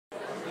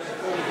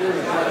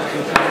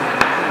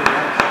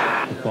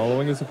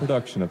following is a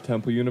production of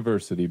Temple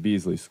University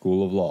Beasley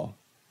School of Law.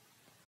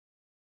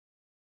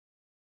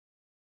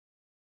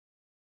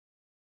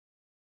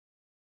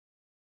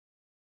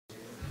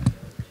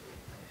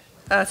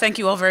 Thank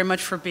you all very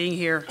much for being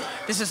here.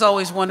 This is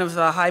always one of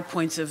the high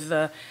points of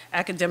the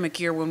academic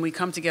year when we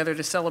come together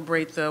to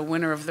celebrate the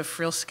winner of the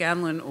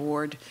Friel-Scanlan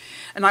Award.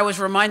 And I was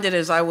reminded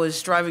as I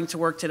was driving to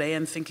work today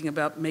and thinking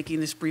about making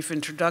this brief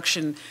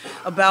introduction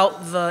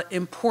about the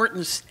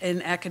importance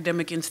in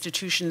academic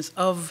institutions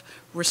of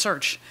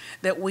research,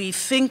 that we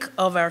think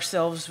of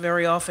ourselves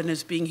very often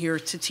as being here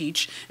to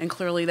teach, and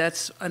clearly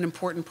that's an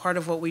important part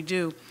of what we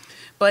do.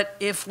 But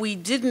if we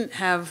didn't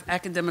have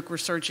academic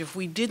research, if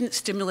we didn't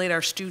stimulate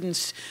our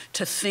students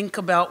to think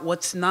about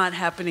what's not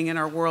happening in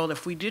our world,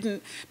 if we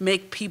didn't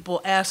make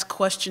people ask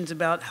questions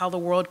about how the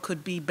world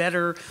could be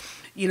better,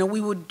 you know,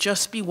 we would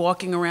just be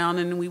walking around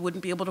and we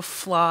wouldn't be able to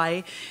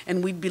fly,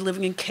 and we'd be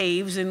living in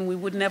caves, and we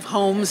wouldn't have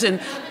homes,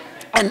 and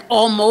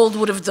all mold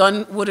would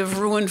have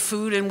ruined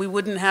food, and we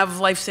wouldn't have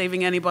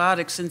life-saving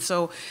antibiotics. And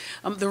so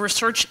the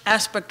research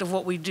aspect of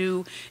what we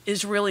do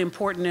is really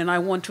important, and I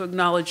want to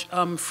acknowledge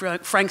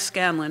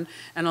Friel-Scanlan,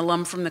 an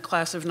alum from the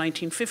class of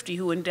 1950,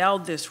 who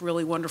endowed this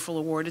really wonderful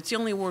award. It's the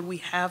only award we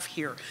have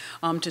here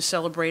to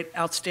celebrate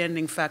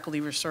outstanding faculty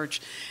research,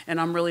 and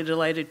I'm really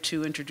delighted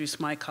to introduce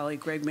my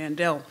colleague, Greg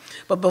Mandel.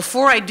 But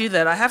before I do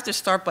that, I have to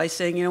start by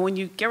saying, you know, when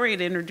you get ready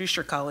to introduce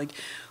your colleague,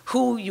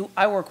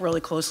 I work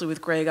really closely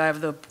with Greg. I have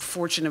the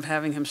fortune of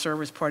having him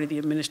serve as part of the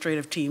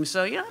administrative team.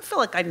 So, yeah, I feel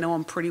like I know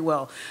him pretty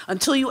well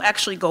until you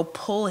actually go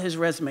pull his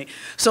resume.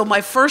 So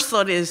my first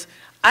thought is,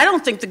 I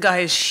don't think the guy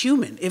is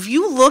human. If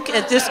you look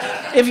at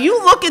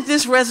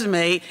this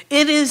resume,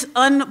 it is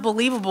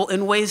unbelievable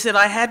in ways that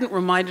I hadn't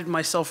reminded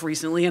myself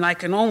recently, and I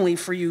can only,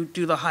 for you,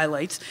 do the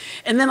highlights.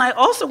 And then I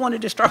also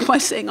wanted to start by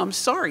saying I'm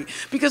sorry,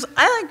 because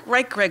I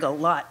like Greg a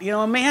lot. You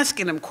know, I'm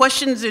asking him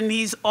questions, and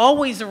he's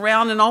always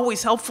around and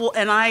always helpful,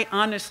 and I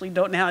honestly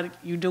don't know how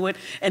you do it.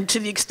 And to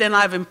the extent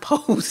I've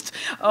imposed,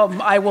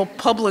 I will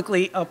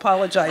publicly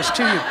apologize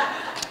to you.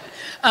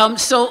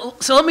 So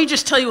let me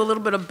just tell you a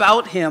little bit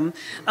about him.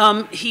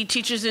 He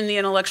teaches in the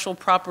intellectual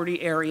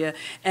property area,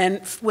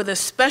 and with a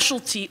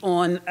specialty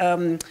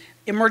on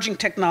emerging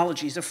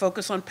technologies, a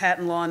focus on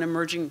patent law and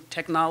emerging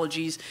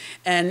technologies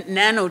and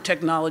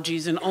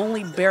nanotechnologies, and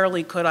only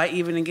barely could I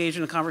even engage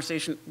in a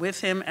conversation with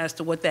him as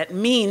to what that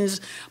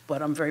means,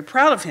 but I'm very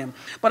proud of him.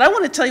 But I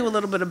want to tell you a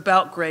little bit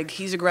about Greg.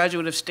 He's a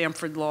graduate of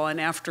Stanford Law, and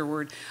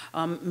afterward,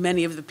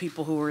 many of the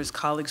people who were his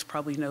colleagues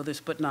probably know this,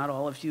 but not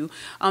all of you,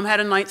 had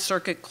a Ninth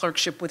Circuit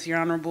clerkship with the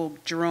Honorable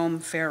Jerome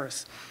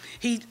Ferris.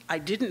 He, I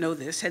didn't know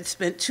this, had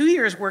spent 2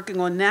 years working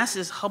on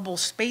NASA's Hubble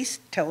Space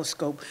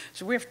Telescope,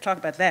 so we have to talk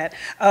about that.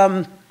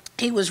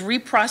 He was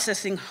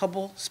reprocessing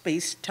Hubble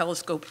Space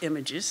Telescope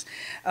images.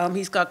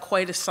 He's got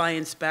quite a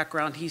science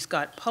background. He's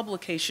got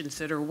publications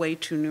that are way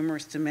too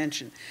numerous to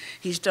mention.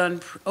 He's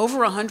done over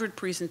 100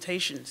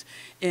 presentations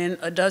in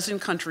a dozen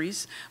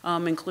countries,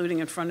 including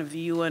in front of the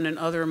UN and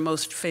other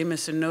most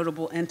famous and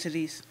notable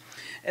entities.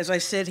 As I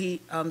said,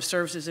 he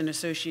serves as an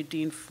associate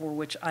dean, for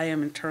which I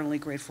am eternally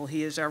grateful.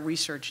 He is our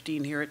research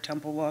dean here at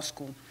Temple Law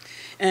School.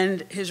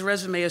 And his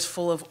resume is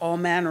full of all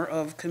manner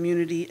of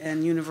community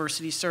and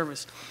university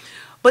service.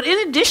 But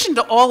in addition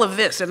to all of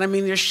this, and I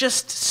mean, there's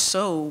just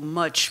so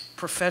much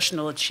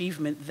professional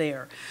achievement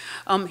there,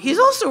 he's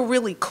also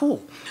really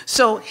cool.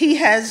 So he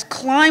has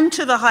climbed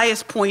to the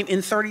highest point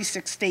in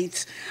 36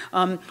 states,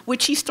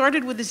 which he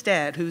started with his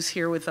dad, who's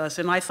here with us,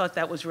 and I thought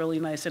that was really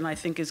nice, and I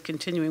think is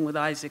continuing with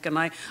Isaac, and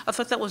I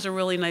thought that was a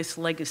really nice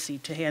legacy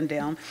to hand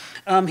down.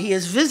 He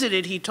has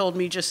visited, he told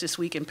me just this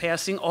week in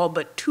passing, all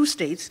but 2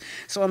 states,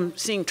 so I'm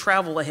seeing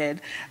travel ahead.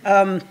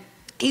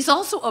 He's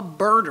also a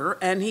birder,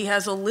 and he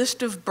has a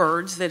list of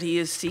birds that he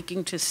is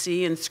seeking to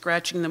see and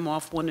scratching them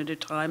off one at a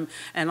time,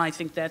 and I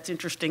think that's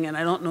interesting, and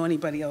I don't know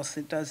anybody else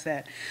that does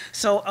that.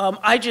 So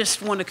I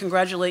just want to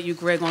congratulate you,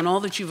 Greg, on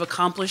all that you've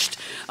accomplished,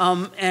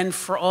 and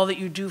for all that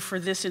you do for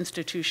this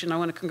institution. I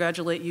want to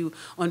congratulate you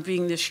on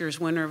being this year's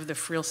winner of the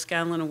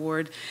Friel-Scanlan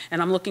Award,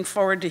 and I'm looking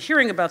forward to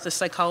hearing about the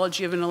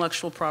psychology of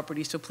intellectual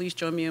property, so please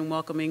join me in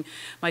welcoming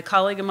my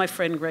colleague and my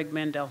friend, Greg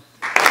Mandel.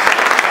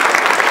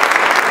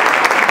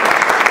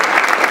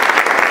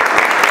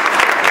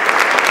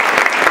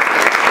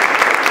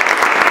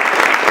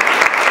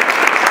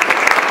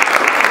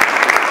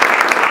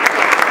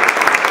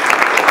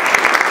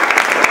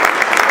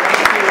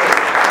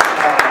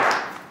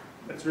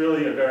 It's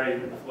really a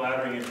very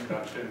flattering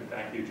introduction.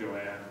 Thank you,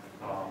 Joanne.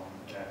 And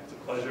it's a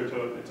pleasure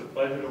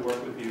to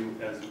work with you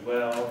as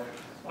well.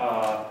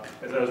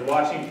 As I was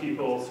watching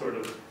people sort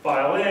of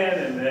file in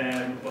and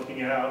then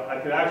looking out,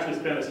 I could actually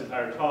spend this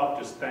entire talk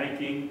just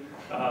thanking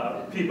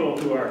people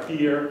who are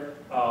here,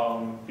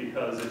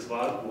 because it's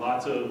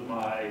lots of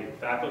my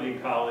faculty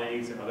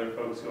colleagues and other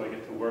folks who I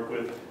get to work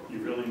with. You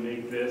really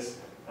make this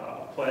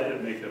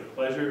It makes it a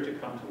pleasure to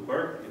come to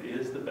work. It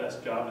is the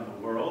best job in the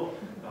world.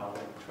 We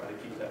try to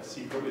keep that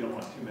secret. We don't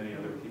want too many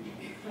other people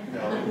to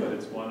know, but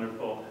it's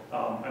wonderful.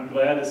 I'm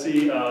glad to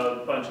see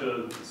a bunch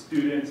of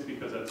students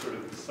because that sort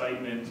of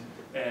excitement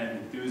and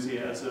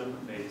enthusiasm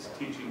makes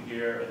teaching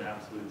here an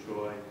absolute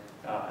joy.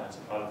 And it's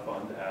a lot of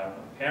fun to have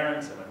my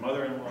parents and my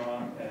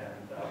mother-in-law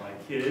and my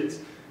kids.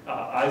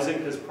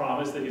 Isaac has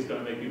promised that he's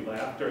going to make me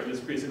laugh during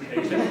this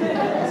presentation,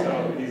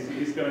 so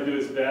he's going to do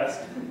his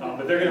best.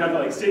 But they're going to have to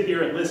like sit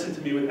here and listen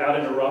to me without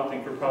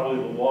interrupting for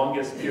probably the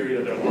longest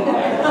period of their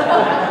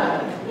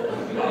lives.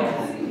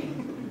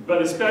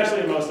 But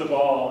especially, most of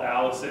all,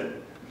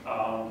 Allison,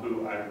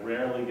 who I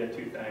rarely get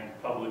to thank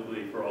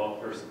publicly for all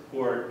of her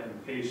support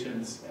and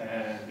patience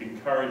and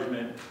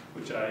encouragement,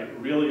 which I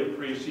really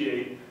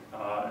appreciate.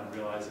 And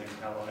realizing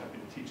how long I've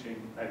been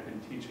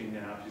teaching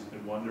now. She's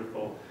been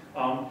wonderful.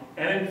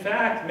 And in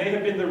fact, may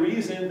have been the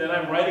reason that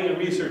I'm writing and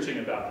researching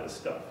about this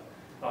stuff.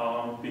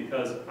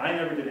 Because I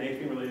never did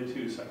anything related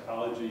to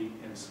psychology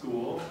in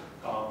school,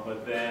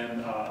 but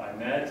then I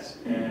met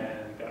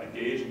and got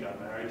engaged and got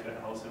married to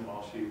Allison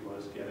while she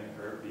was getting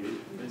her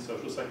PhD in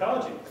social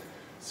psychology.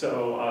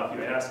 So if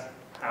you ask,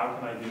 how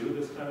can I do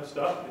this kind of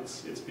stuff?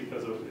 It's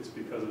because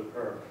of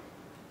her.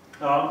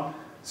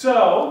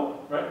 So,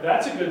 right,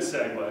 that's a good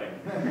segue.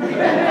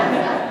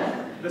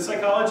 The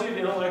psychology of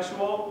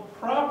intellectual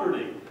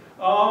property.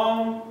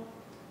 How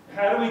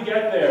do we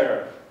get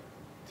there?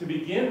 To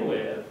begin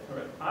with,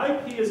 right,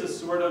 IP is a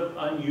sort of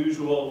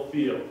unusual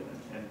field.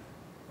 And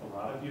a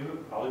lot of you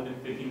have probably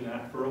been thinking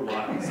that for a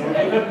while. Some of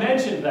you have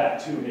mentioned that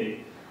to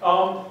me.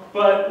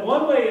 But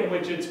one way in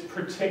which it's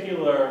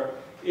particular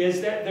is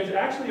that there's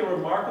actually a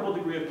remarkable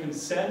degree of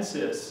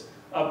consensus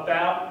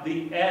about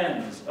the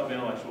ends of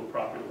intellectual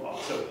property law.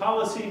 So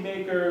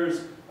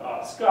policymakers,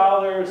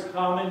 scholars,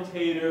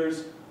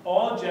 commentators,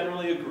 all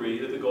generally agree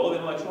that the goal of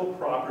intellectual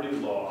property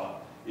law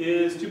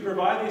is to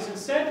provide these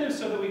incentives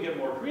so that we get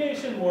more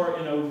creation, more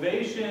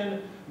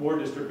innovation, more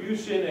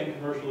distribution, and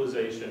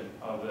commercialization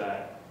of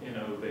that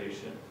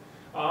innovation.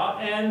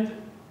 And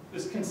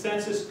this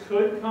consensus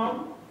could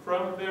come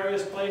from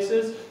various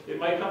places. It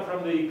might come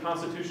from the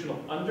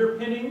constitutional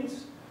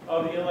underpinnings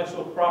of the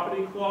Intellectual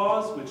Property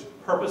Clause, which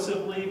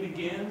purposefully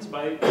begins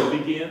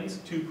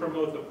to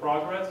promote the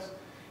progress.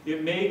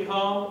 It may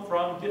come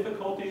from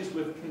difficulties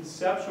with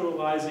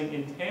conceptualizing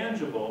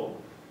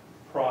intangible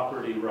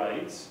property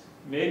rights,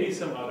 maybe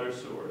some other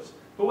source.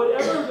 But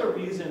whatever the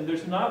reason,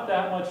 there's not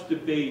that much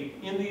debate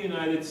in the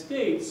United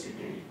States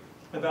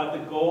about the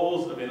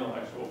goals of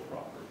intellectual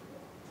property.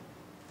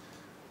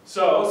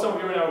 So some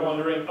of you are now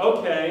wondering,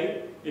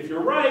 okay, if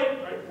you're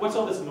right, what's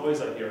all this noise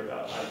I hear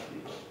about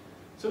IP?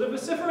 So the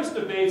vociferous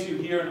debates you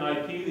hear in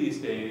IP these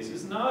days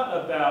is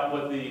not about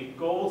what the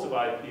goals of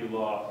IP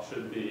law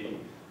should be,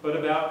 but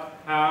about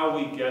how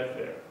we get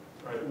there,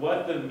 right?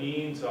 What the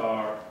means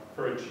are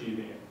for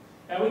achieving it.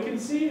 And we can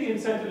see the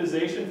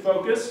incentivization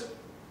focus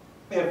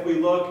if we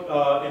look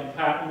in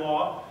patent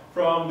law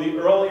from the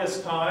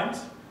earliest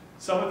times.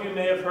 Some of you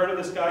may have heard of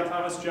this guy,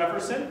 Thomas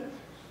Jefferson.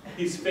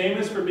 He's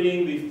famous for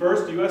being the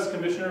first US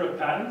Commissioner of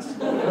Patents.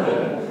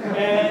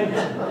 And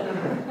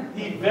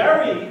he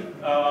very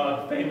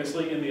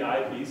famously in the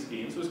IP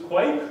schemes was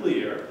quite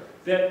clear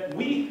that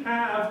we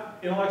have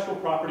intellectual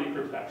property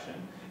protection,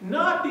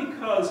 not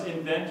because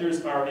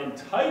inventors are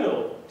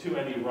entitled to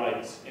any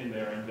rights in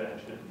their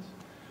inventions,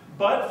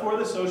 but for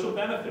the social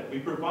benefit. We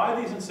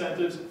provide these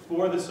incentives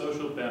for the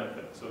social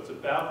benefit. So it's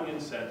about the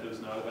incentives,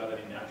 not about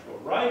any natural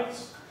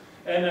rights.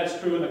 And that's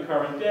true in the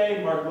current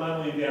day. Mark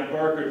Lemley and Dan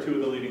Burke are two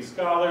of the leading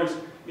scholars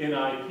in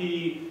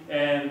IP,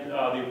 and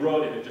they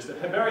wrote in just a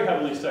very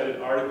heavily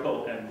cited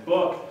article and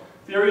book,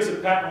 Theories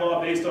of Patent Law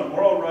Based on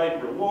Moral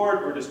Right,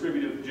 Reward, or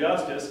Distributive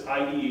Justice,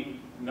 i.e.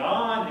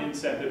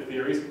 non-incentive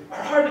theories,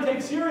 are hard to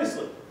take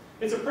seriously.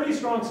 It's a pretty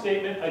strong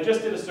statement. I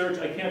just did a search.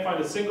 I can't find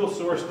a single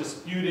source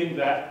disputing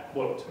that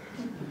quote.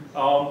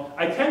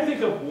 I can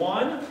think of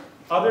one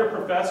other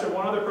professor,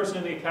 one other person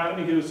in the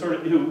academy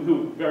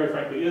who very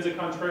frankly is a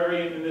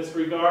contrarian in this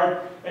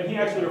regard, and he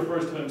actually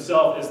refers to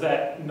himself as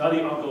that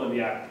nutty uncle in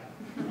the attic.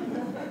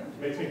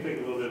 Makes me think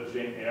a little bit of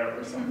Jane Eyre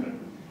or something.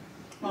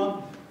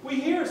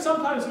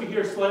 Sometimes we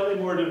hear slightly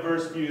more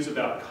diverse views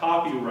about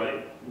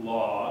copyright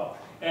law,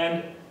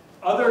 and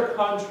other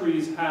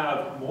countries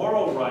have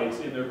moral rights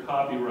in their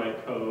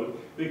copyright code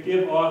that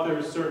give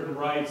authors certain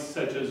rights,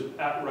 such as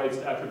rights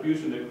to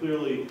attribution, that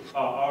clearly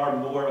are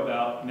more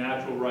about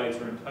natural rights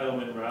or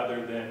entitlement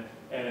rather than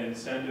an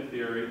incentive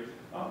theory.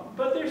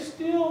 But there's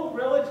still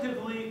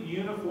relatively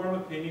uniform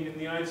opinion in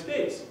the United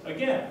States.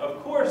 Again,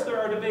 of course there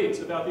are debates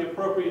about the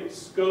appropriate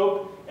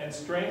scope and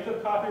strength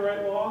of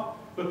copyright law,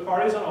 but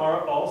parties on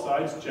all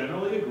sides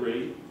generally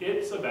agree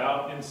it's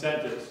about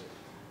incentives.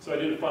 So I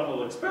did a fun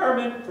little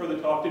experiment for the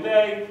talk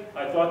today.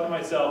 I thought to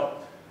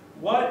myself,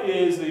 what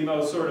is the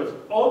most sort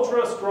of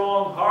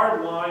ultra-strong,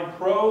 hard-line,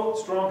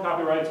 pro-strong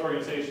copyrights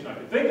organization I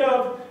could think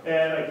of?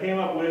 And I came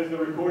up with the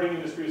Recording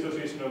Industry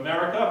Association of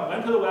America. I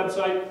went to the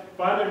website,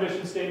 found their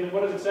mission statement.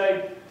 What does it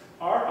say?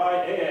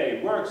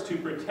 RIAA works to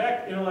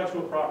protect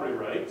intellectual property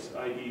rights,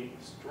 i.e.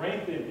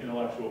 strengthen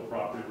intellectual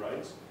property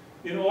rights,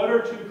 in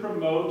order to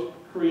promote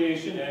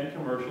creation and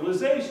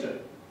commercialization.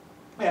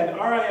 And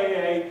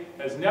RIAA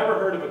has never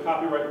heard of a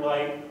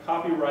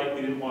copyright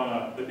they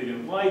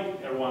didn't like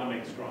and want to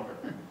make stronger.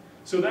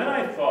 So then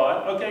I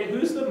thought, okay,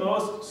 who's the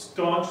most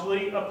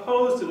staunchly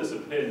opposed to this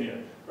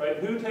opinion, right?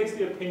 Who takes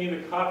the opinion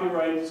that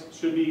copyrights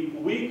should be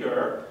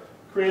weaker?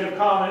 Creative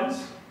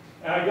Commons.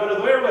 And I go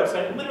to their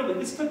website, and literally,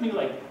 this took me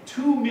like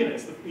 2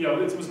 minutes. You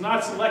know, it was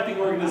not selecting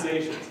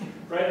organizations,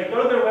 right? I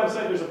go to their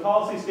website, there's a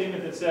policy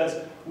statement that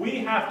says, we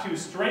have to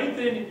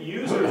strengthen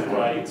users'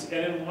 rights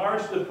and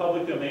enlarge the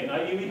public domain,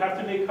 i.e. we have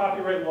to make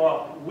copyright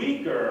law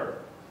weaker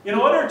in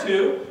order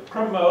to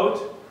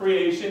promote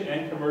creation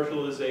and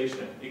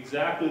commercialization.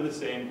 Exactly the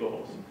same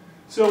goals.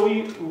 So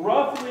we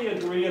roughly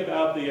agree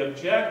about the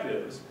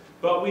objectives,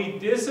 but we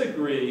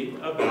disagree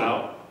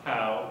about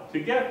how to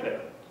get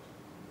there.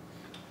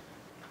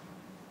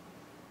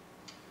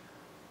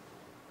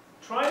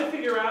 Trying to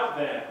figure out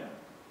then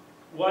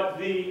what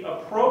the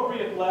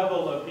appropriate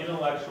level of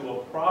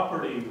intellectual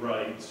property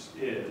rights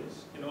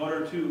is in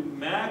order to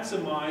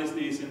maximize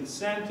these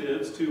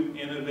incentives to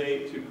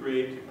innovate, to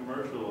create, to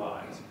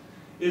commercialize,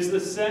 is the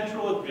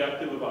central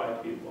objective of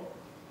IP law.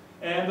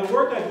 And the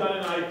work I've done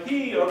in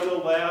IP over the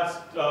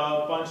last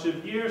bunch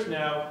of years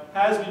now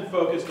has been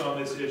focused on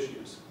these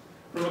issues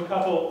from a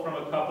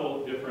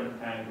couple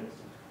different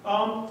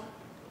angles.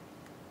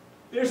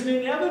 There's an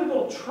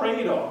inevitable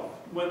trade-off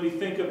when we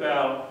think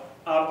about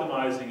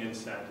optimizing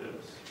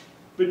incentives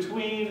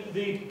between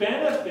the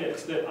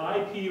benefits that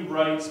IP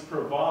rights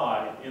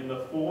provide in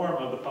the form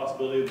of the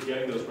possibility of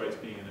getting those rights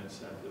being an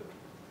incentive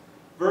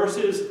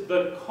versus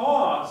the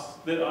costs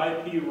that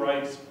IP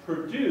rights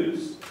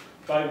produce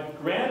by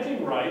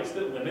granting rights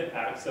that limit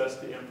access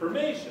to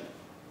information.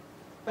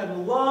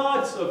 And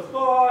lots of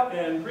thought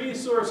and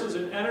resources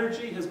and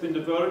energy has been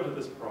devoted to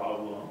this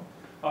problem,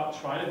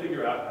 trying to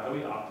figure out how do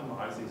we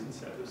optimize these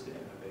incentives to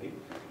innovate.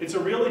 It's a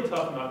really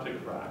tough nut to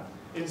crack.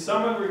 In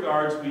some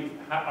regards, we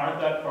aren't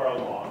that far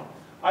along.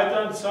 I've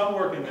done some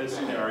work in this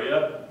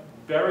area,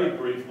 very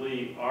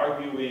briefly,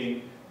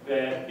 arguing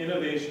that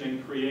innovation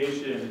and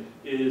creation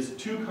is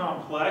too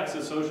complex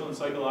a social and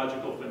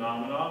psychological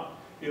phenomenon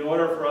in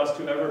order for us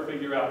to ever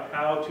figure out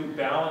how to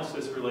balance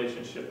this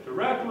relationship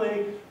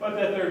directly, but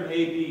that there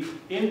may be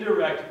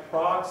indirect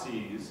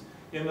proxies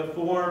in the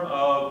form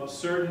of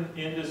certain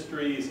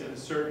industries and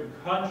certain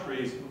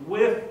countries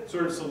with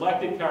sort of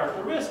selected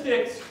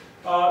characteristics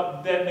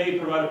that may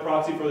provide a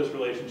proxy for this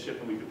relationship,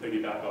 and we could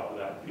piggyback off of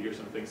that and figure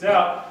some things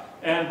out,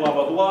 and blah,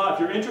 blah, blah. If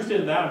you're interested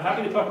in that, I'm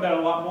happy to talk about it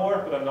a lot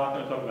more, but I'm not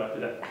going to talk about it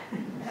today.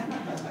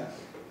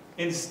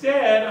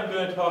 Instead, I'm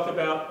going to talk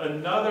about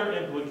another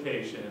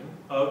implication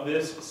of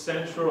this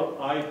central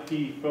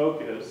IP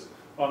focus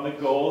on the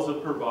goals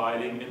of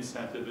providing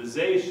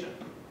incentivization.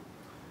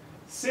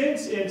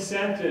 Since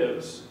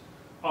incentives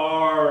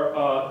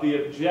are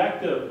the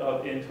objective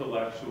of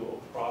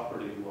intellectual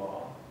property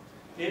law,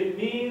 it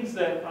means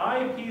that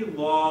IP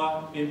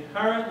law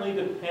inherently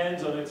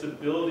depends on its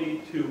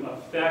ability to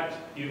affect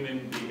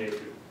human behavior.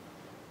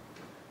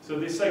 So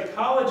the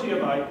psychology of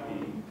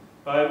IP,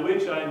 by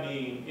which I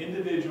mean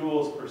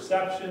individuals'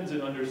 perceptions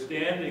and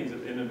understandings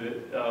of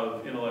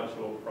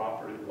intellectual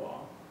property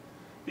law,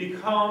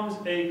 becomes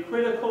a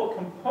critical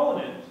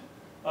component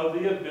of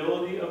the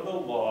ability of the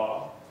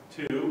law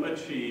to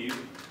achieve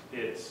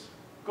its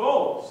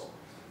goals.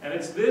 And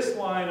it's this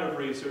line of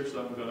research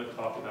that I'm going to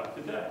talk about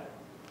today.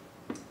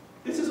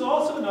 This is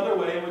also another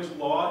way in which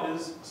law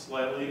is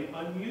slightly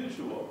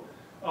unusual.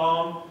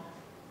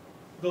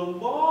 The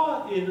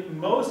law in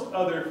most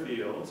other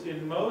fields,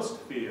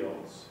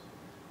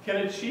 can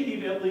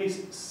achieve at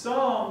least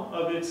some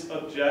of its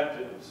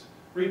objectives,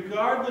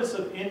 regardless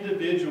of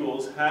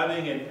individuals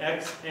having an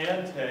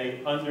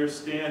ex-ante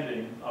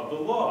understanding of the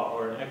law,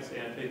 or an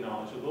ex-ante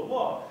knowledge of the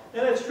law.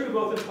 And that's true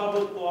both in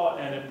public law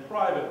and in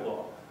private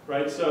law,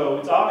 right? So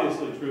it's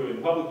obviously true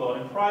in public law.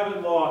 In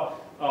private law,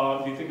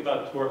 if you think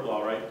about tort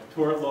law, right?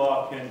 Tort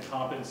law can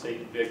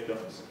compensate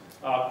victims.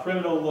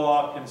 Criminal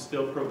law can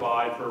still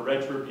provide for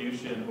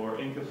retribution or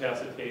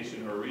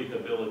incapacitation or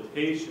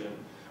rehabilitation,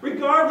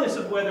 regardless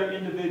of whether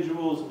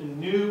individuals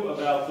knew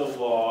about the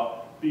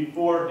law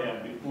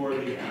beforehand, before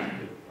they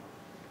acted.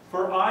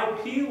 For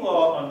IP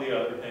law, on the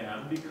other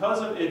hand,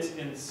 because of its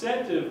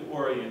incentive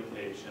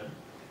orientation,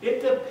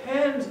 it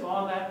depends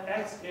on that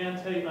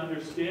ex-ante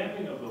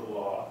understanding of the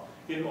law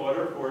in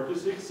order for it to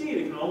succeed.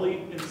 It can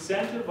only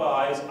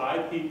incentivize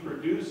IP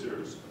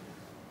producers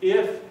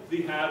if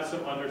they have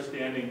some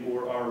understanding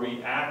or are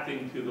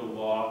reacting to the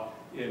law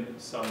in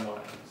some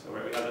way. So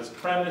we have this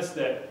premise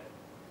that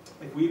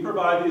if we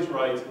provide these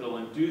rights, it'll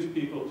induce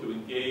people to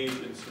engage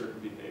in certain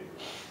behaviors.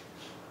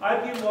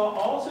 IP law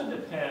also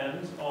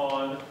depends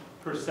on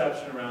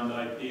perception around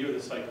IP, or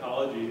the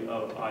psychology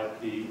of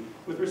IP,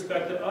 with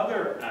respect to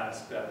other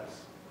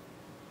aspects.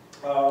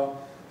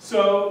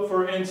 So,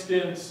 for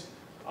instance,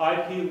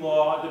 IP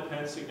law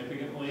depends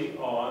significantly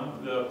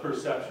on the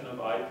perception of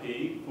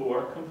IP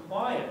for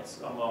compliance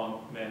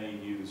among many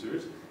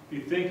users, If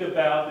you think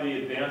about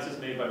the advances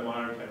made by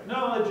modern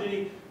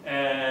technology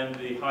and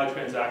the high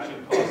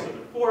transaction costs of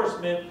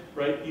enforcement,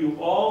 right, you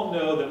all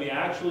know that we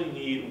actually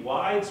need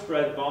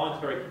widespread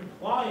voluntary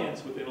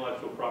compliance with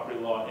intellectual property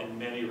law in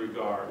many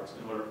regards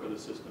in order for the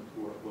system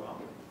to work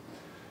well.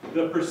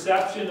 The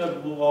perception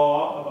of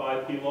law,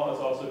 of IP law, is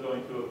also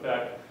going to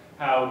affect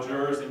how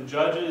jurors and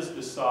judges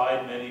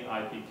decide many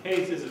IP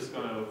cases. It's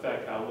going to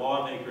affect how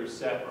lawmakers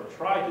set or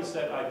try to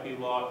set IP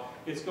law.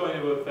 It's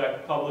going to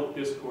affect public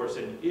discourse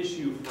and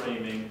issue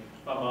framing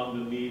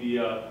among the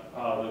media,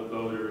 the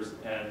voters,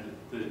 and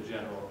the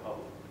general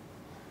public.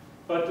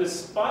 But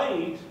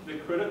despite the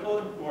critical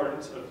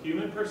importance of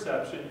human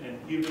perception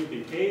and human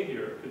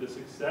behavior to the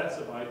success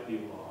of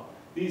IP law,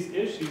 these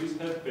issues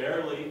have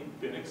barely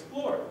been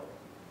explored.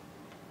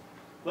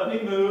 Let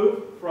me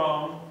move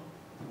from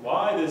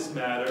why this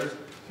matters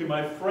to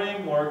my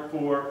framework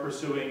for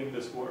pursuing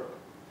this work.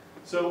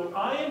 So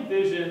I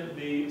envision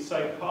the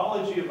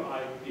psychology of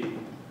IP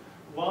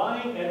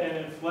lying at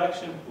an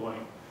inflection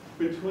point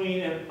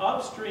between an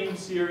upstream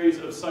series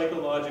of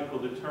psychological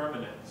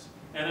determinants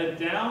and a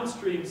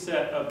downstream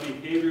set of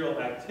behavioral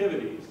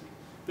activities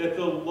that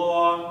the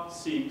law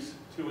seeks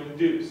to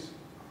induce.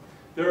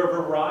 There are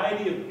a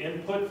variety of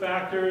input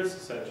factors,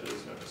 such as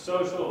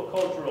social,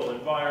 cultural,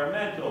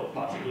 environmental,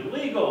 possibly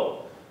legal,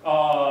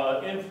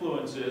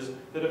 influences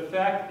that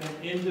affect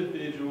an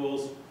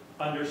individual's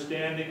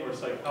understanding or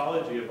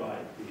psychology of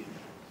IP.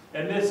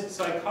 And this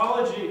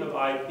psychology of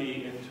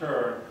IP, in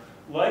turn,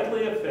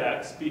 likely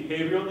affects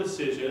behavioral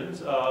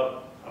decisions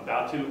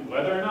about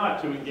whether or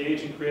not to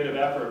engage in creative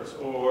efforts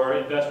or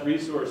invest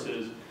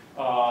resources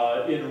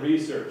in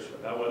research,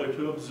 about whether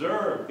to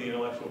observe the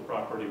intellectual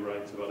property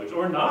rights of others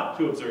or not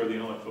to observe the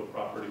intellectual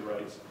property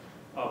rights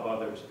of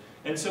others.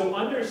 And so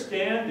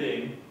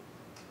understanding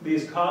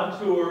these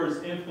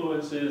contours,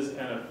 influences,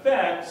 and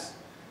effects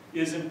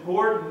is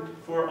important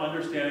for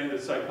understanding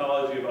the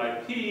psychology of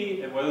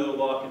IP and whether the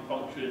law can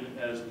function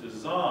as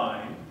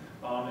designed,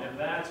 and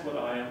that's what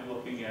I am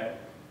looking at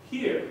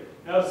here.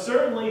 Now,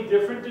 certainly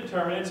different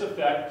determinants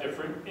affect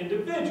different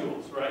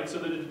individuals, right? So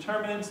the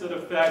determinants that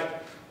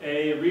affect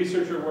a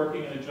researcher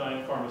working in a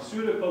giant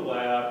pharmaceutical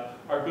lab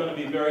are going to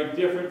be very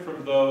different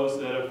from those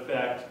that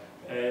affect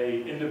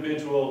an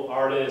individual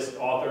artist,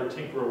 author,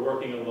 tinkerer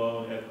working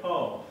alone at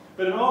home.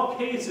 But in all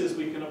cases,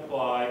 we can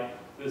apply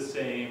the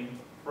same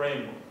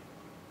framework.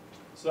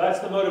 So that's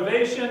the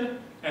motivation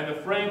and the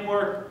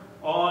framework.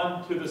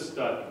 On to the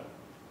study.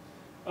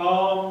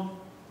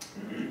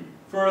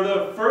 For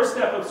the first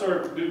step of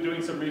sort of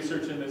doing some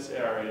research in this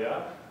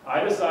area,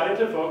 I decided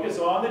to focus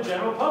on the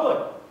general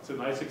public. It's a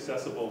nice,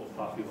 accessible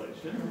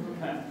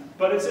population.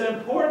 But it's an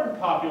important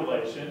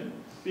population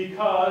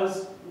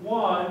because,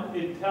 one,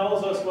 it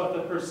tells us what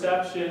the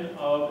perception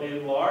of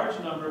a large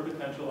number of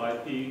potential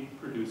IP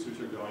producers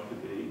are going to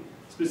be.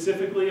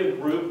 Specifically, a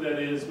group that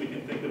is, we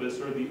can think of as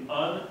sort of the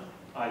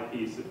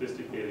un-IP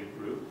sophisticated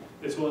group.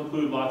 This will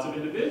include lots of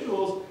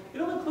individuals.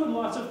 It'll include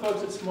lots of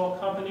folks at small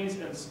companies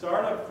and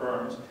startup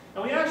firms.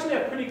 And we actually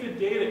have pretty good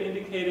data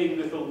indicating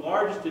that the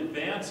largest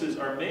advances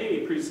are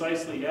made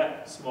precisely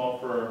at small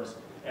firms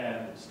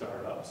and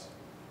startups.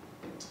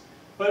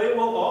 But it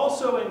will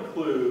also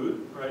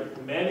include,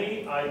 right,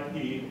 many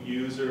IP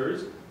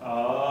users,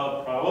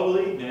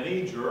 probably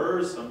many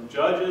jurors, some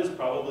judges,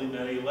 probably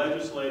many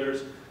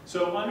legislators.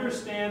 So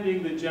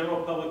understanding the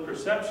general public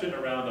perception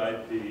around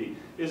IP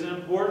is an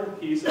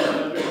important piece of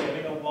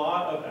understanding a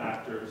lot of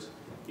actors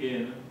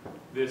in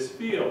this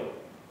field.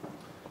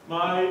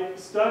 My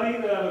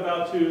study that I'm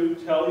about to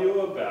tell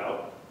you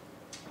about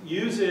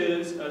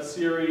uses a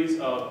series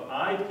of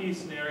IP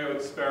scenario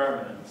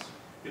experiments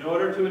in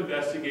order to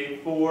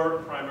investigate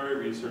 4 primary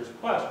research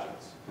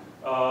questions.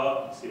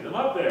 See them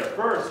up there.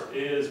 First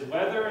is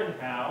whether and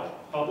how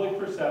public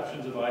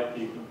perceptions of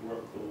IP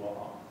comport with the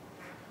law.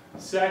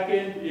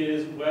 Second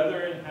is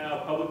whether and how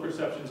public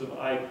perceptions of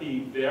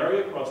IP vary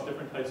across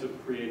different types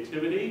of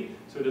creativity.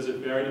 So does it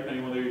vary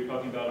depending on whether you're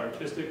talking about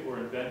artistic or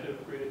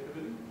inventive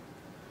creativity?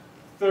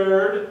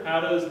 Third, how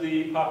does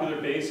the popular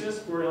basis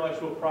for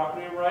intellectual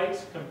property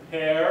rights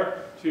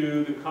compare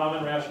to the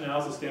common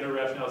rationales, the standard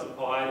rationales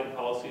applied in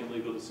policy and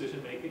legal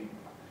decision making?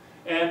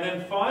 And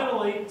then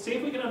finally, see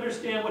if we can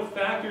understand what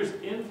factors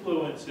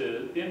influence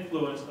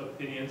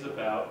opinions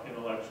about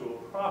intellectual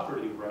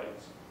property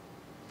rights.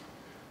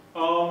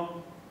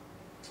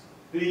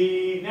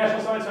 The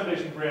National Science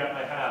Foundation grant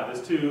I have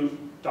is to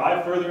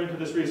dive further into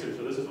this research.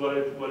 So this is what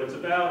it's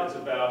about. It's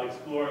about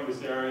exploring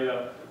this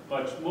area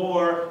much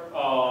more,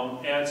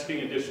 asking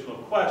additional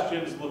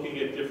questions, looking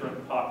at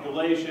different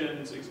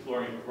populations,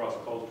 exploring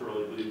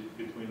cross-culturally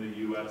between the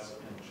US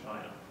and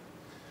China.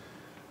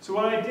 So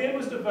what I did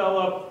was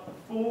develop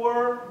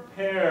 4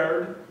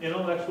 paired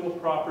intellectual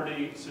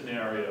property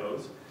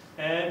scenarios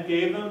and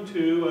gave them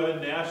to a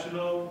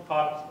national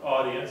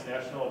audience,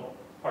 national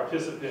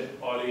participant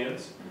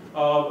audience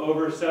of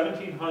over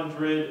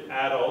 1,700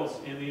 adults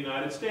in the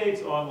United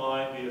States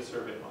online via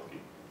SurveyMonkey.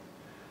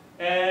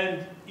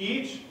 And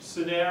each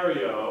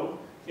scenario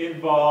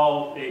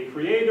involved a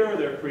creator,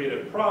 their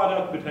creative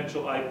product,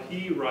 potential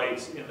IP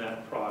rights in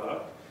that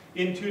product,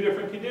 in two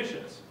different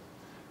conditions.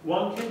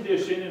 One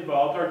condition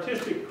involved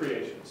artistic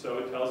creation, so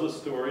it tells a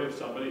story of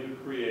somebody who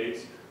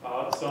creates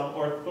some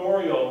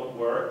authorial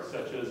work,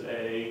 such as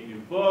a new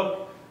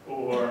book,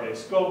 or a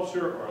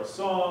sculpture, or a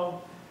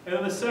song. And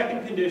then the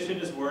second condition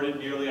is worded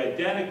nearly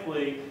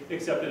identically,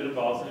 except that it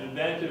involves an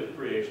inventive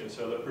creation,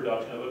 so the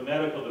production of a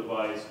medical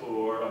device,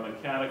 or a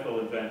mechanical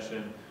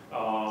invention,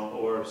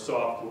 or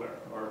software,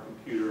 or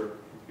computer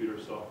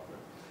software.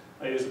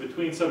 I use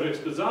between subjects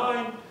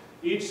design.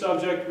 Each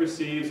subject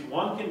receives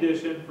one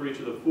condition for each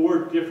of the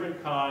 4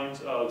 different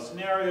kinds of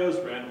scenarios,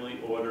 randomly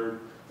ordered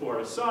or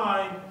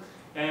assigned,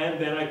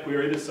 and then I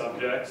query the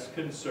subjects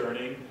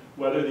concerning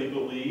whether they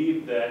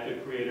believe that the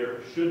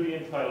creator should be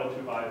entitled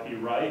to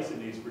IP rights in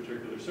these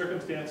particular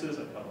circumstances.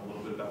 I tell them a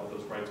little bit about what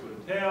those rights would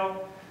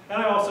entail.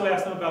 And I also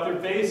ask them about their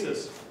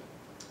basis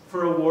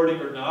for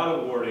awarding or not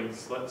awarding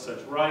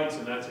such rights,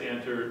 and that's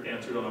answered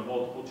on a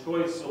multiple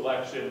choice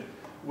selection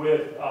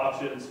with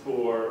options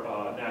for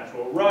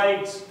natural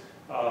rights,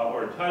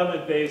 or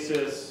entitlement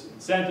basis,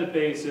 incentive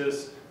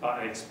basis,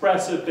 an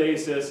expressive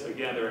basis.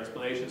 Again, there are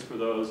explanations for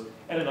those,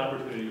 and an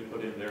opportunity to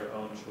put in their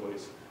own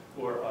choice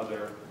or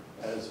other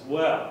as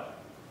well.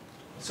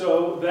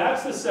 So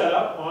that's the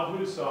setup. On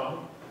to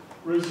some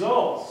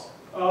results.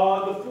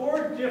 The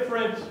 4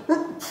 different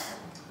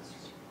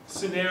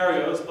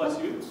scenarios,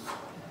 bless you,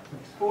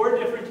 4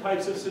 different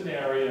types of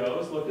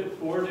scenarios looked at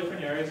 4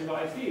 different areas of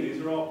IP. These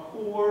are all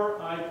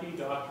core IP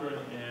doctrine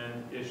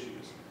and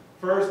issues.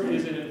 First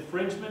is an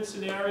infringement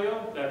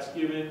scenario. That's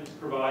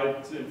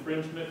provides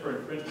infringement for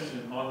infringement in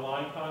an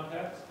online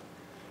context.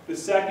 The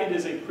second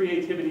is a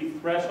creativity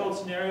threshold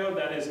scenario.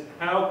 That is,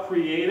 how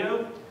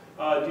creative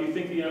do you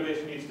think the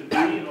innovation needs to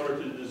be in order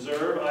to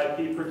deserve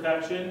IP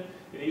protection?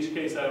 In each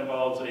case, that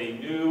involves a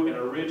new and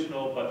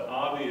original but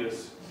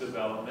obvious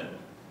development.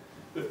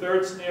 The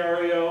third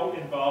scenario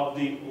involved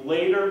the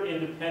later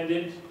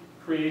independent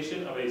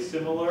creation of a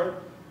similar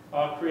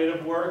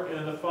creative work. And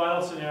then the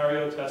final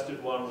scenario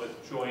tested one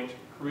with joint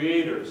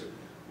creators,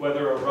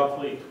 whether a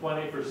roughly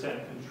 20%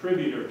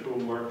 contributor to a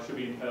work should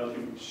be entitled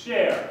to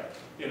share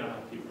in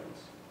IP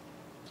rights.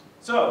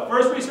 So,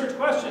 first research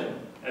question,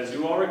 as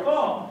you all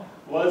recall,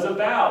 was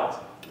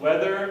about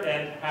whether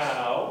and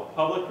how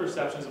public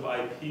perceptions of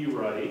IP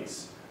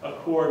rights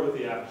accord with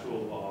the actual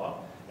law.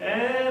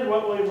 And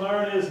what we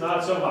learn is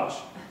not so much.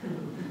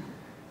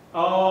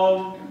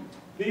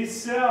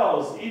 These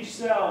cells, each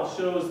cell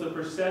shows the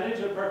percentage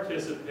of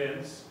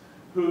participants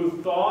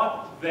who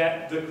thought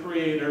that the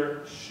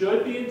creator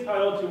should be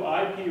entitled to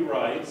IP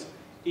rights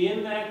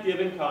in that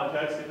given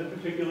context, in the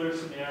particular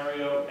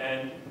scenario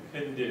and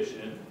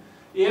condition.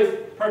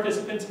 If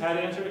participants had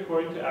answered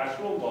according to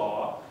actual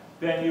law,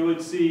 then you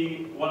would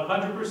see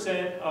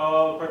 100%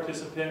 of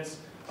participants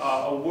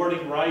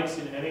awarding rights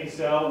in any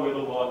cell where the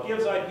law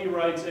gives IP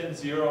rights, and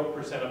 0%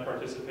 of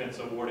participants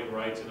awarding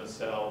rights in a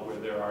cell where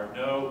there are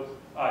no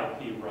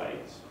IP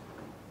rights.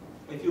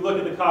 If you look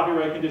at the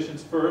copyright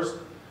conditions first,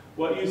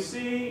 what you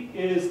see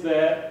is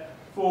that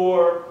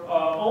for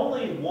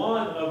only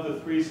one of the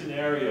 3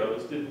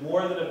 scenarios did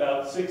more than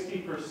about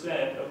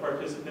 60% of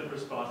participant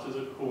responses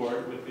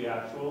accord with the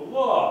actual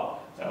law.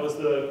 That was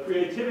the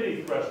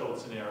creativity threshold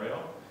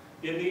scenario.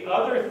 In the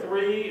other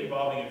 3,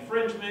 involving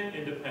infringement,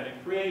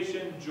 independent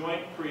creation,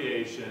 joint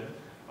creation,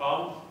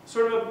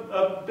 sort of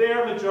a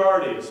bare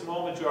majority, a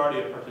small majority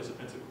of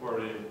participants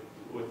accorded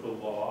with the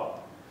law.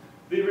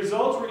 The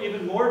results were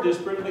even more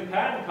disparate in the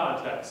patent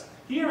context.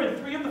 Here, in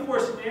 3 of the 4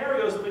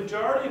 scenarios, the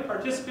majority of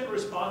participant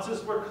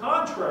responses were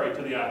contrary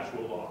to the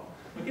actual law.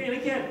 Okay,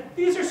 and again,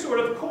 these are sort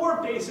of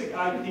core basic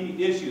IP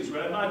issues,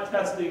 right? I'm not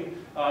testing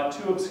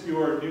too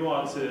obscure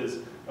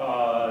nuances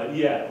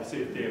yet. We'll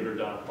see if David or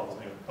Don calls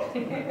me.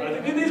 But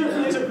I think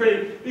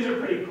these are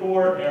pretty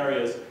core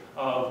areas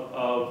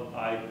of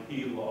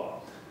IP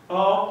law.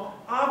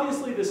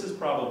 Obviously, this is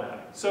problematic.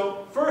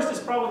 So first, it's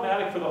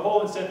problematic for the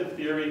whole incentive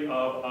theory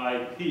of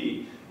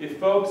IP. If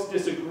folks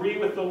disagree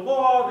with the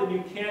law, then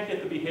you can't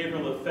get the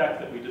behavioral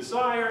effect that we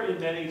desire in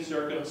many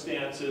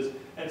circumstances,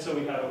 and so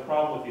we have a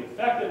problem with the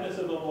effectiveness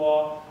of the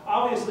law.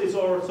 Obviously, it's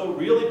also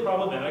really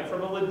problematic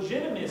from a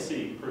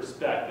legitimacy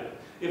perspective.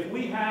 If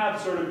we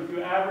have sort of, if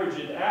you average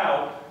it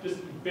out, just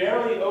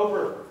barely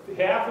over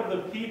half of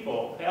the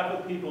people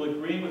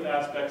agreeing with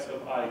aspects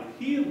of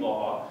IP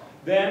law,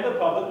 then the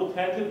public will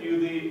tend to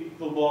view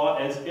the law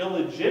as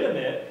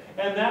illegitimate,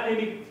 and that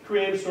maybe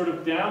creates a sort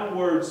of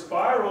downward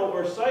spiral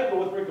or cycle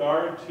with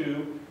regard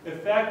to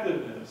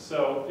effectiveness.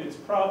 So it's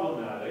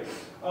problematic.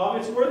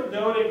 It's worth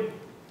noting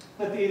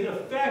that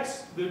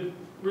the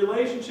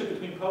relationship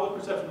between public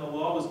perception and the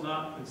law was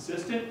not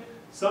consistent.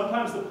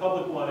 Sometimes the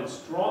public wanted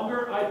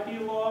stronger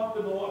IP law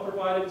than the law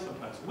provided,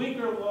 sometimes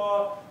weaker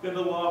law than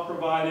the law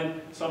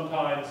provided,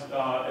 sometimes,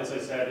 as I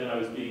said, and I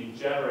was being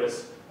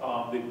generous,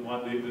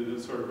 the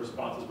sort of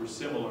responses were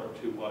similar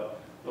to what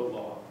the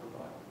law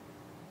provided.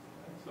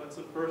 Okay, so that's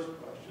the first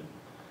question.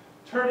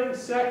 Turning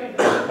second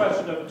to the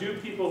question of, do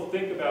people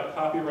think about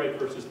copyright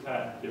versus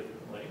patent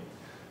differently?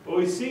 What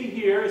we see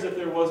here is that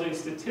there was a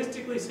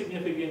statistically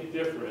significant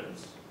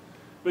difference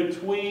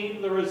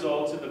between the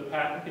results in the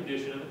patent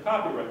condition and the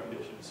copyright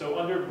condition. So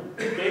under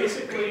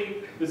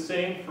basically the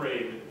same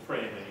framing,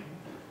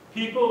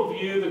 people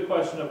view the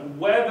question of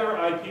whether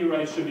IP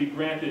rights should be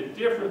granted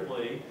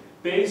differently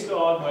based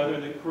on whether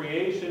the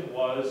creation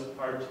was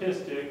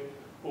artistic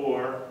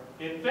or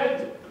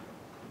inventive.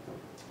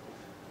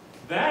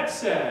 That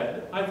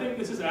said, I think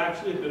this is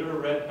actually a bit of a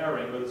red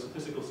herring, or the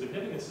statistical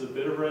significance is a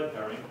bit of a red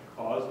herring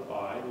caused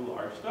by the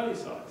large study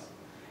size.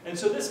 And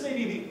so this may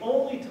be the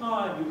only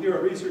time you hear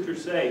a researcher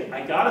say,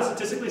 I got a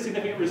statistically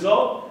significant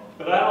result,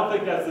 but I don't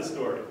think that's the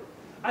story.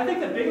 I think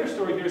the bigger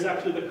story here is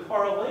actually the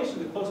correlation,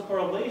 the close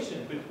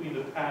correlation between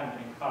the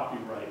patent and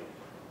copyright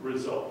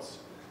results.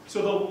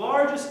 So the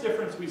largest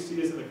difference we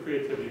see is in the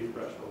creativity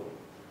threshold,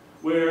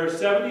 where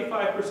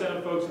 75%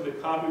 of folks in the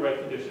copyright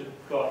condition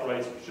thought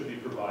rights should be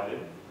provided,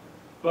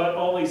 but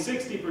only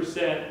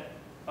 60%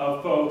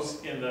 of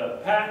folks in the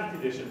patent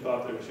condition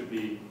thought there should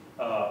be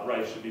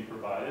rights should be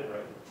provided,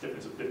 right?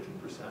 Difference of 15%,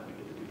 we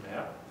get to do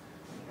math.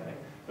 Okay?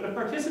 But if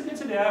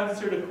participants had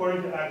answered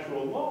according to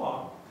actual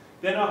law,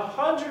 then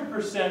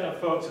 100%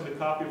 of folks in the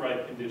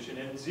copyright condition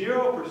and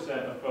 0%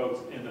 of folks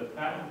in the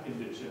patent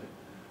condition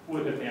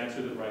would have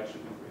answered that rights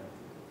should be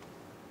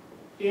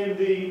granted. In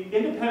the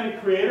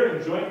independent creator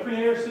and joint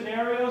creator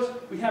scenarios,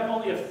 we have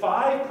only a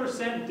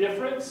 5%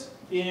 difference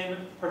in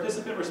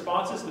participant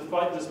responses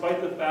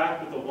despite the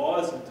fact that the law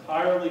is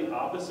entirely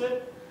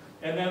opposite.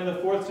 And then the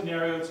fourth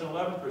scenario, it's an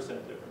 11%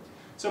 difference.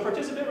 So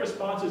participant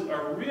responses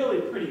are really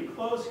pretty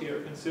close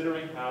here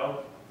considering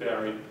how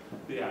varied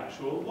the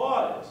actual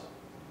law is.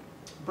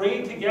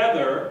 Bringing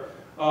together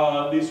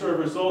these sort of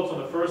results on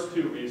the first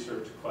two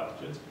research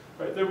questions,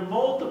 right, there are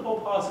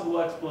multiple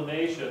possible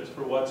explanations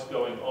for what's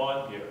going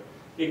on here.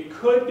 It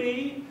could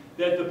be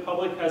that the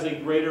public has a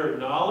greater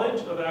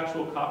knowledge of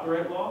actual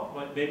copyright law.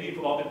 Maybe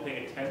you've all been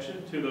paying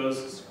attention to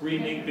those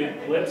screaming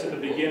bit clips at the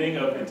beginning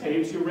of the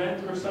tapes you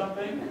rent or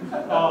something.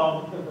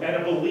 And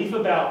a belief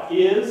about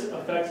is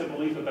affects a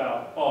belief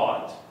about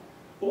ought.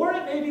 Or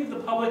it may be the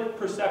public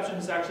perception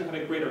has actually had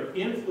a greater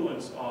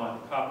influence on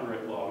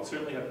copyright law. We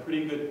certainly have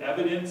pretty good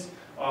evidence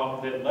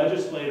that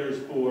legislators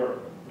for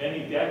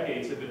many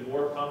decades have been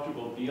more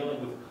comfortable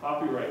dealing with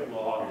copyright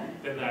law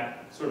than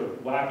that sort of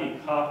wacky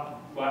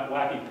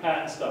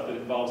patent stuff that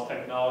involves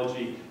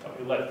technology that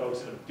we let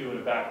folks do in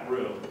a back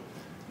room.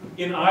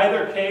 In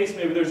either case,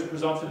 maybe there's a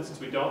presumption that since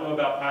we don't know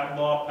about patent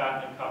law,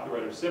 patent and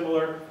copyright are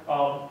similar.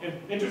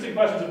 Interesting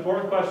questions,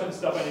 important questions,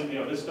 stuff I need,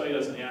 this study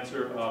doesn't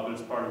answer, but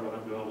it's part of what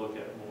I'm going to look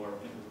at more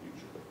in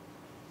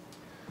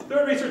the future.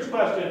 Third research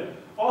question,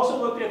 also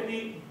looked at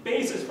the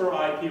basis for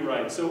IP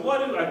rights. So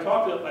what do I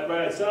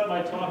set up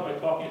my talk by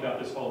talking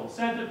about this whole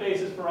incentive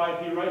basis for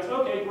IP rights.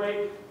 Okay,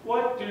 great.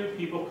 What do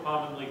people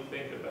commonly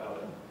think about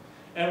it?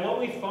 And what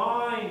we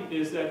find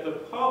is that the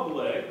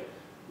public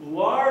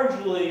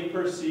largely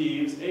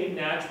perceives a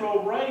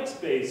natural rights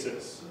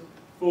basis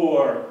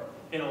for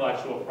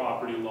intellectual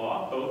property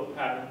law, both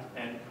patent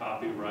and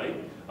copyright,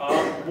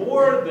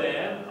 more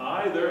than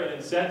either an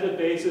incentive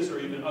basis or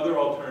even other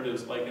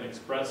alternatives like an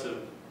expressive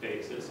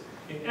basis.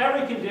 In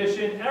every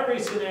condition, every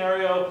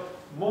scenario,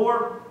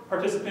 more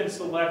participants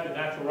select a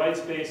natural rights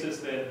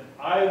basis than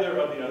either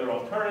of the other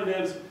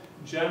alternatives,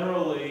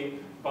 generally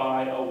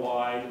by a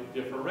wide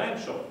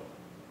differential.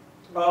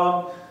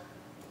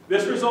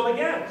 This result,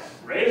 again,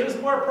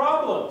 raises more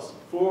problems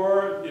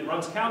it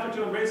runs counter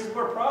to and raises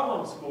more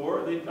problems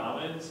for the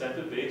dominant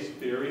incentive-based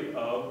theory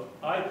of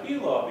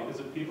IP law, because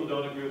if people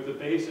don't agree with the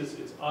basis,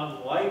 it's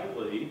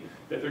unlikely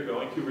that they're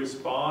going to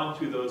respond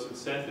to those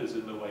incentives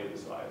in the way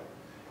desired.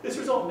 This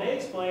result may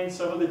explain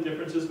some of the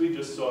differences we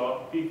just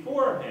saw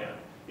beforehand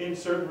in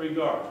certain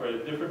regards, right?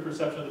 A different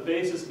perception of the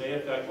basis may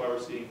affect why we're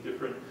seeing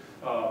different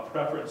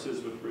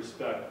preferences with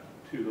respect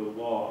to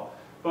the law.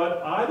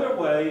 But either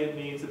way, it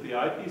means that the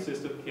IP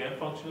system can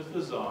function as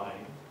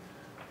designed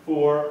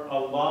for a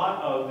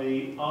lot of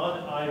the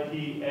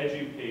un-IP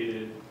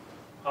educated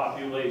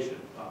population,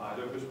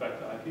 either with respect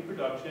to IP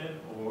production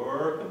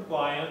or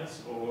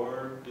compliance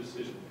or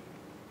decision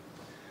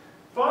making.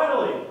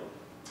 Finally,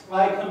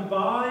 I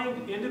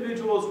combined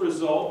individuals'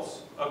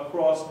 results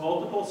across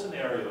multiple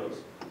scenarios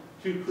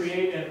to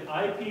create an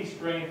IP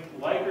strength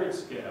Likert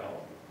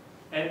scale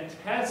and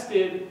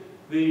tested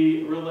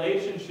the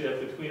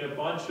relationship between a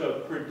bunch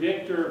of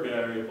predictor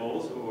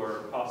variables,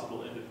 or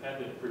possible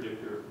independent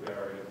predictor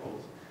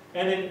variables,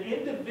 and an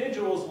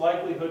individual's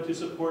likelihood to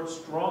support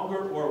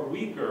stronger or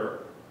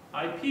weaker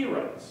IP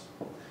rights.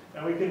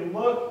 And we can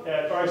look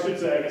at, or I should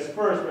say, I guess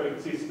first, where we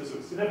can see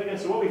statistical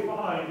significance. So what we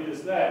find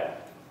is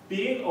that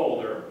being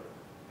older,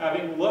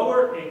 having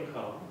lower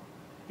income,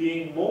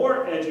 being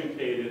more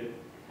educated,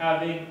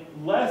 having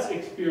less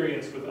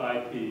experience with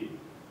IP,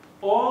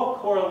 all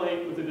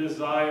correlate with the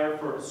desire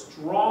for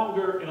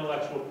stronger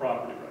intellectual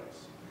property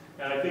rights.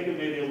 And I think it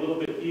may be a little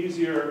bit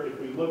easier if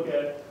we look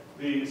at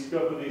the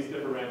scope of these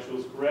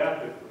differentials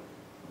graphically.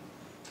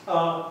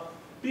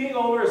 Being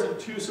older isn't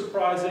too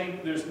surprising.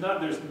 There's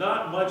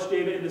not much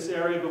data in this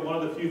area, but one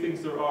of the few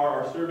things there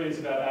are surveys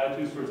about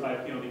attitudes towards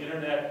IP on the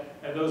internet,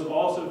 and those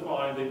also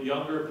find that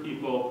younger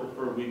people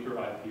prefer weaker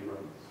IP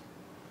rights.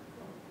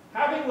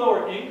 Having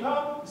lower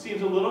income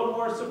seems a little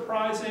more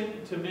surprising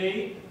to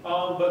me,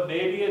 but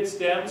maybe it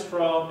stems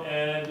from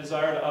a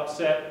desire to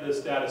upset the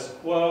status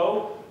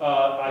quo,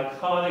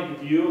 iconic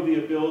view of the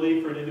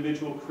ability for an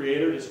individual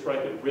creator to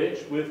strike it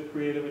rich with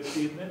creative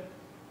achievement.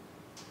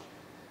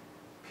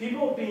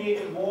 People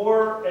being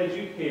more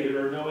educated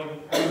or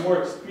having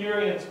more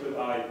experience with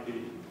IP,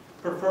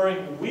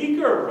 preferring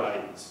weaker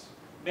rights,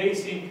 may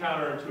seem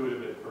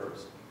counterintuitive at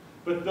first.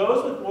 But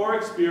those with more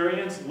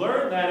experience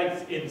learn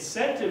that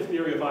incentive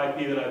theory of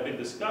IP that I've been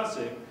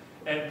discussing,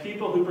 and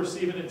people who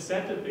perceive an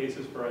incentive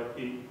basis for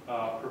IP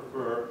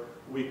prefer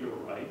weaker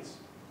rights.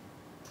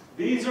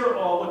 These are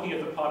all looking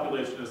at the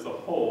population as the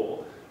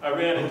whole. I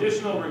ran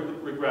additional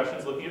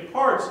regressions looking at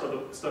parts of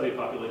the study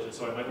population,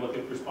 so I might look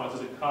at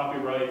responses in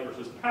copyright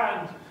versus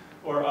patent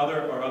or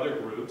other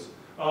groups.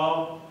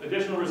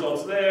 Additional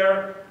results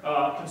there.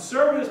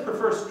 Conservatives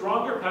prefer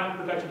stronger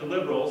patent protection to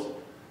liberals,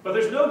 but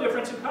there's no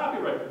difference in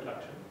copyright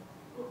protection.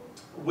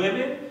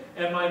 Women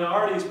and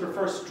minorities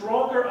prefer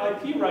stronger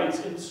IP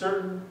rights in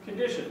certain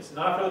conditions.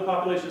 Not for the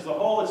population as a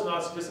whole, it's not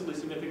a statistically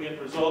significant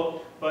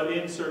result, but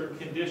in certain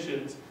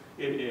conditions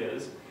it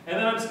is. And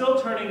then I'm still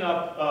turning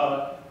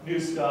up new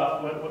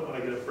stuff when I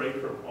get a break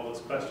from all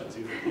those questions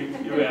you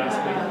asked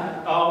me.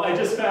 I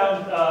just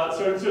found,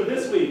 so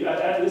this week,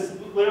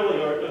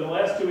 or in the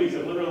last 2 weeks,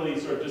 I've literally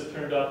sort of just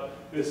turned up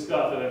this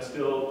stuff that I'm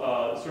still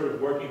sort of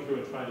working through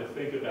and trying to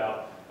think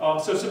about.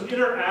 So some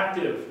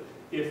interactive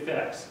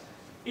effects.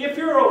 If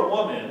you're a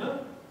woman,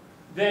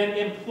 then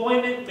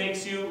employment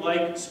makes you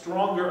like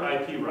stronger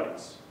IP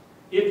rights.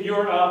 If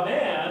you're a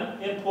man,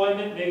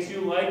 employment makes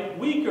you like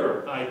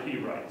weaker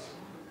IP rights.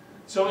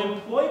 So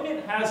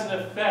employment has an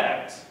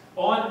effect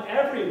on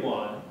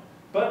everyone,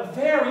 but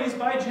varies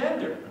by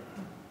gender.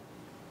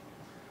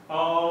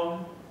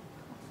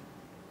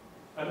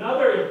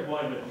 Another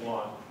employment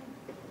one.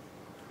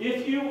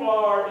 If you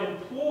are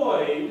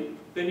employed,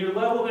 then your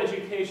level of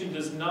education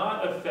does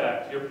not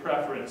affect your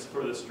preference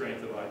for the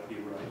strength of IP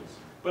rights.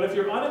 But if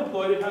you're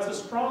unemployed, it has a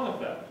strong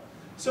effect.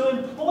 So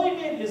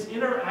employment is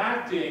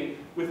interacting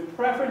with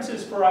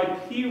preferences for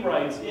IP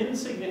rights in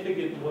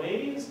significant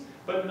ways,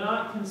 but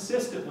not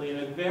consistently, and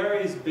it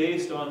varies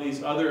based on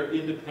these other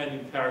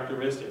independent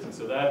characteristics. And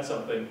so that's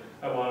something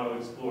I want to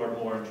explore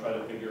more and try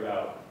to figure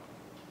out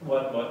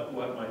what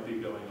might be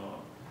going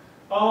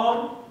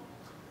on.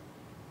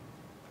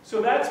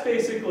 So that's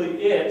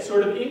basically it.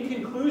 Sort of in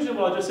conclusion,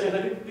 what I'll just say is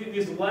I think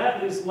this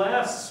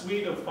last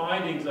suite of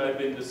findings I've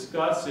been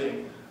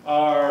discussing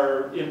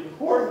are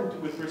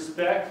important with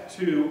respect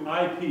to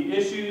IP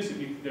issues.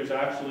 There's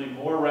actually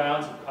more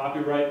rounds of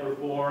copyright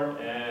reform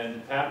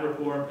and patent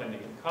reform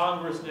pending in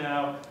Congress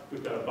now.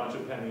 We've got a bunch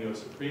of pending U.S.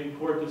 Supreme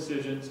Court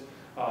decisions.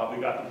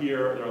 We got to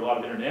hear there are a lot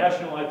of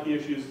international IP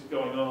issues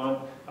going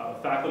on.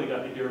 Faculty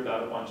got to hear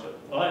about a bunch at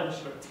lunch,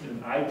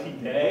 an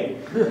IP day.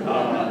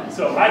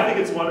 So I think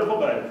it's wonderful,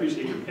 but I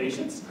appreciate your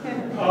patience.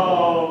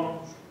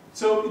 But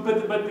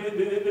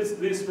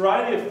this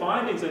variety of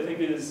findings I think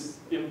is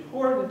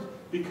important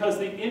because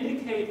they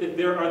indicate that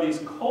there are these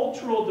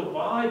cultural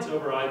divides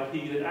over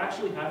IP that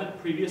actually haven't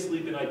previously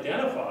been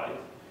identified,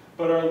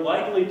 but are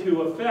likely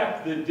to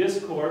affect the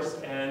discourse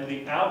and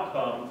the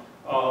outcome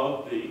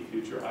of the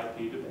future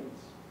IP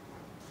debates.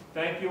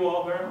 Thank you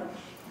all very much.